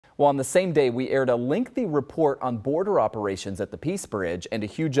Well, on the same day, we aired a lengthy report on border operations at the Peace Bridge and a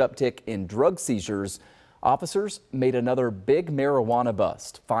huge uptick in drug seizures. Officers made another big marijuana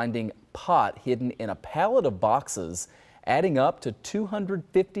bust, finding pot hidden in a pallet of boxes, adding up to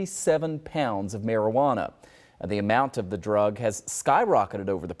 257 pounds of marijuana. And the amount of the drug has skyrocketed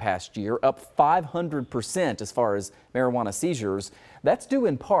over the past year, up 500% as far as marijuana seizures. That's due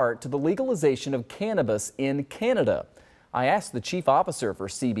in part to the legalization of cannabis in Canada. I asked the chief officer for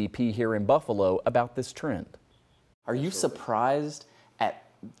CBP here in Buffalo about this trend. Are you surprised at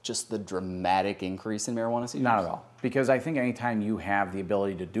just the dramatic increase in marijuana seizures? Not at all, because I think anytime you have the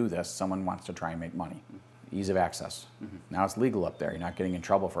ability to do this, someone wants to try and make money. Ease of access. Now it's legal up there. You're not getting in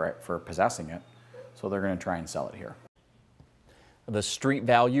trouble for possessing it, so they're going to try and sell it here. The street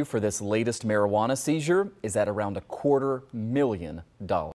value for this latest marijuana seizure is at around $250,000.